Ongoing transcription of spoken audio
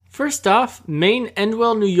First off, Maine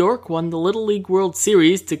Endwell, New York won the Little League World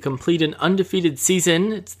Series to complete an undefeated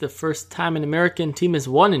season. It's the first time an American team has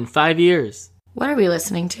won in 5 years. What are we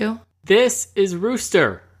listening to? This is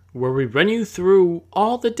Rooster, where we run you through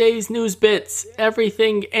all the day's news bits,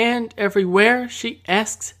 everything and everywhere she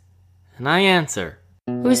asks, and I answer.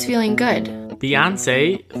 Who's feeling good?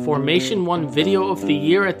 Beyoncé, Formation won Video of the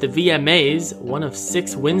Year at the VMAs, one of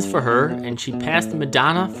 6 wins for her, and she passed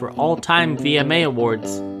Madonna for all-time VMA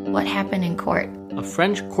awards. What happened in court? A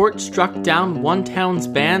French court struck down one town's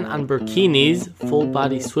ban on burkinis,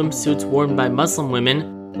 full-body swimsuits worn by Muslim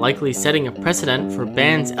women, likely setting a precedent for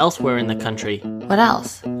bans elsewhere in the country. What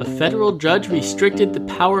else? A federal judge restricted the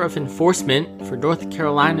power of enforcement for North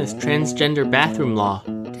Carolina's transgender bathroom law.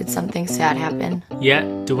 Did something sad happen? Yet,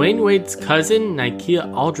 Dwyane Wade's cousin,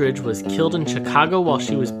 Nikia Aldridge, was killed in Chicago while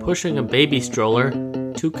she was pushing a baby stroller.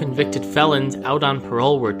 2 convicted felons out on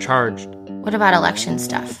parole were charged. What about election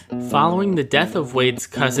stuff? Following the death of Wade's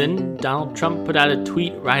cousin, Donald Trump put out a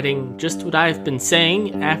tweet writing, "Just what I've been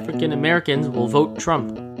saying, African Americans will vote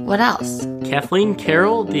Trump." What else? Kathleen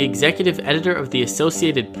Carroll, the executive editor of the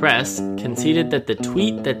Associated Press, conceded that the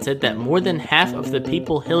tweet that said that more than half of the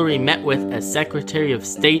people Hillary met with as Secretary of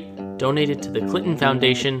State donated to the Clinton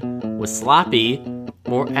Foundation was sloppy.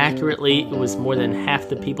 More accurately, it was more than half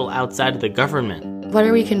the people outside of the government. What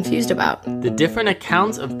are we confused about? The different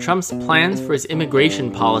accounts of Trump's plans for his immigration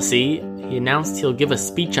policy. He announced he'll give a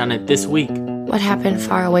speech on it this week. What happened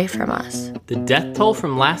far away from us? The death toll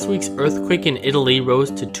from last week's earthquake in Italy rose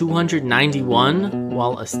to 291,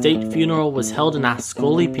 while a state funeral was held in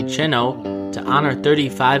Ascoli Piceno to honor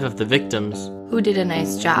 35 of the victims. Who did a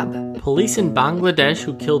nice job? Police in Bangladesh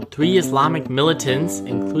who killed 3 Islamic militants,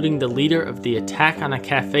 including the leader of the attack on a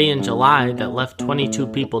cafe in July that left 22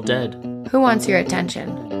 people dead. Who wants your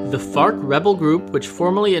attention? The FARC rebel group, which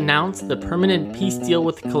formally announced the permanent peace deal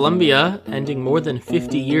with Colombia, ending more than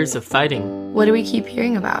 50 years of fighting. What do we keep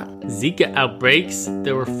hearing about? Zika outbreaks.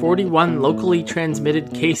 There were 41 locally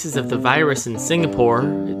transmitted cases of the virus in Singapore.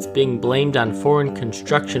 It's being blamed on foreign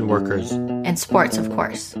construction workers. And sports, of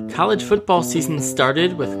course. College football season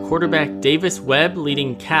started with quarterback Davis Webb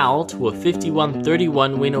leading Cal to a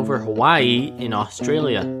 51-31 win over Hawaii in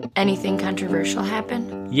Australia. Anything controversial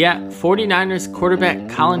happen? Yeah, 49ers quarterback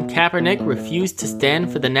Colin Kaepernick refused to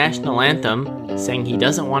stand for the national anthem, saying he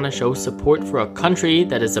doesn't want to show support for a country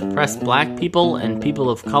that has oppressed black people and people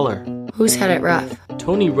of color. Who's had it rough?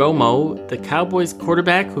 Tony Romo, the Cowboys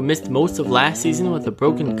quarterback who missed most of last season with a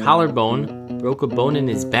broken collarbone, broke a bone in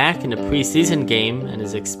his back in a preseason game and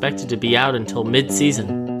is expected to be out until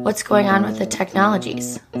mid-season. What's going on with the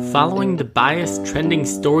technologies? Following the biased trending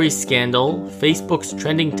stories scandal, Facebook's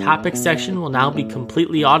trending topics section will now be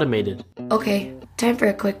completely automated. Okay, time for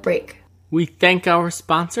a quick break. We thank our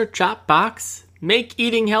sponsor, Chopbox. Make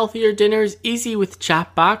eating healthier dinners easy with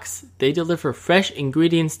Chopbox. They deliver fresh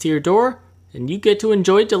ingredients to your door, and you get to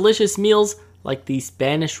enjoy delicious meals like the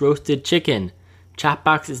Spanish roasted chicken.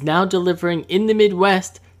 Chopbox is now delivering in the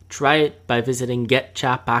Midwest. Try it by visiting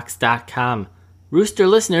getchopbox.com. Rooster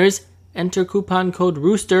listeners, enter coupon code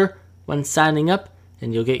ROOSTER when signing up,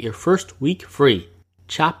 and you'll get your first week free.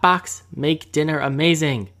 Chopbox, make dinner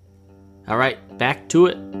amazing. Alright, back to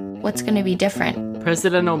it. What's going to be different?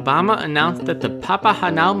 President Obama announced that the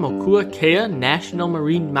Papahanaumokuakea National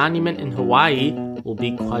Marine Monument in Hawaii will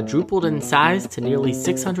be quadrupled in size to nearly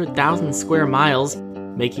 600,000 square miles,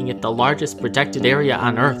 making it the largest protected area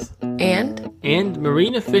on Earth. And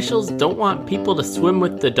marine officials don't want people to swim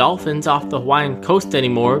with the dolphins off the Hawaiian coast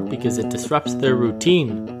anymore because it disrupts their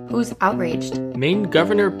routine. Who's outraged? Maine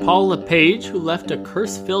Governor Paul LePage, who left a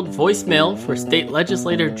curse-filled voicemail for state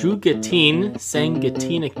legislator Drew Gatine, saying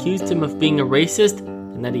Gatine accused him of being a racist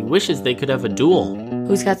and that he wishes they could have a duel.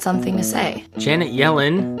 Who's got something to say? Janet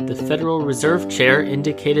Yellen, the Federal Reserve Chair,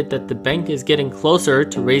 indicated that the bank is getting closer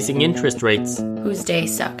to raising interest rates. Whose day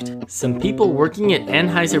sucked? Some people working at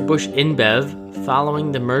Anheuser-Busch InBev.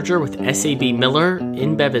 Following the merger with SAB Miller,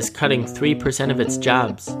 InBev is cutting 3% of its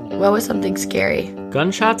jobs. What was something scary?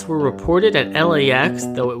 Gunshots were reported at LAX,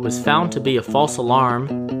 though it was found to be a false alarm.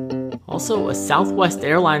 Also, a Southwest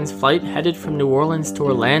Airlines flight headed from New Orleans to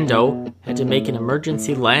Orlando had to make an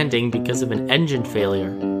emergency landing because of an engine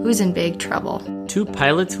failure. Who's in big trouble? 2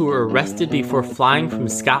 pilots who were arrested before flying from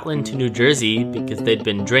Scotland to New Jersey because they'd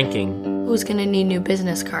been drinking. Who's gonna need new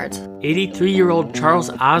business cards? 83-year-old Charles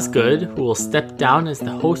Osgood, who will step down as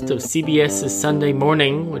the host of CBS's Sunday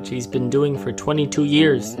Morning, which he's been doing for 22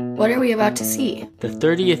 years. What are we about to see? The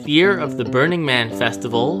 30th year of the Burning Man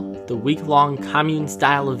Festival, the week-long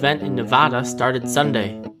commune-style event in Nevada, started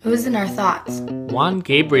Sunday. Who's in our thoughts? Juan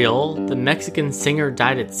Gabriel, the Mexican singer,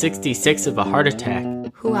 died at 66 of a heart attack.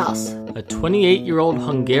 Who else? A 28-year-old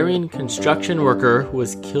Hungarian construction worker who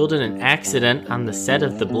was killed in an accident on the set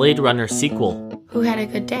of the Blade Runner sequel. Who had a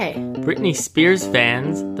good day? Britney Spears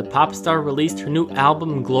fans, the pop star released her new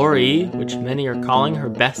album Glory, which many are calling her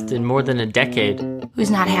best in more than a decade. Who's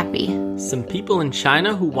not happy? Some people in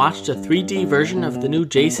China who watched a 3D version of the new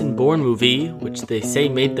Jason Bourne movie, which they say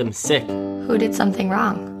made them sick. Who did something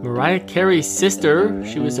wrong? Mariah Carey's sister,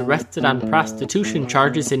 she was arrested on prostitution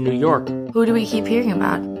charges in New York. Who do we keep hearing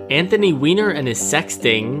about? Anthony Weiner and his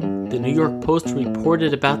sexting. The New York Post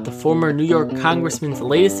reported about the former New York congressman's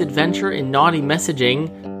latest adventure in naughty messaging,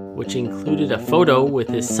 which included a photo with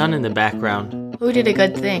his son in the background. Who did a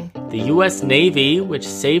good thing? The U.S. Navy, which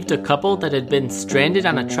saved a couple that had been stranded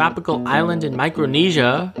on a tropical island in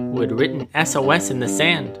Micronesia, who had written SOS in the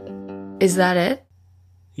sand. Is that it?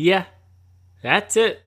 Yeah, that's it.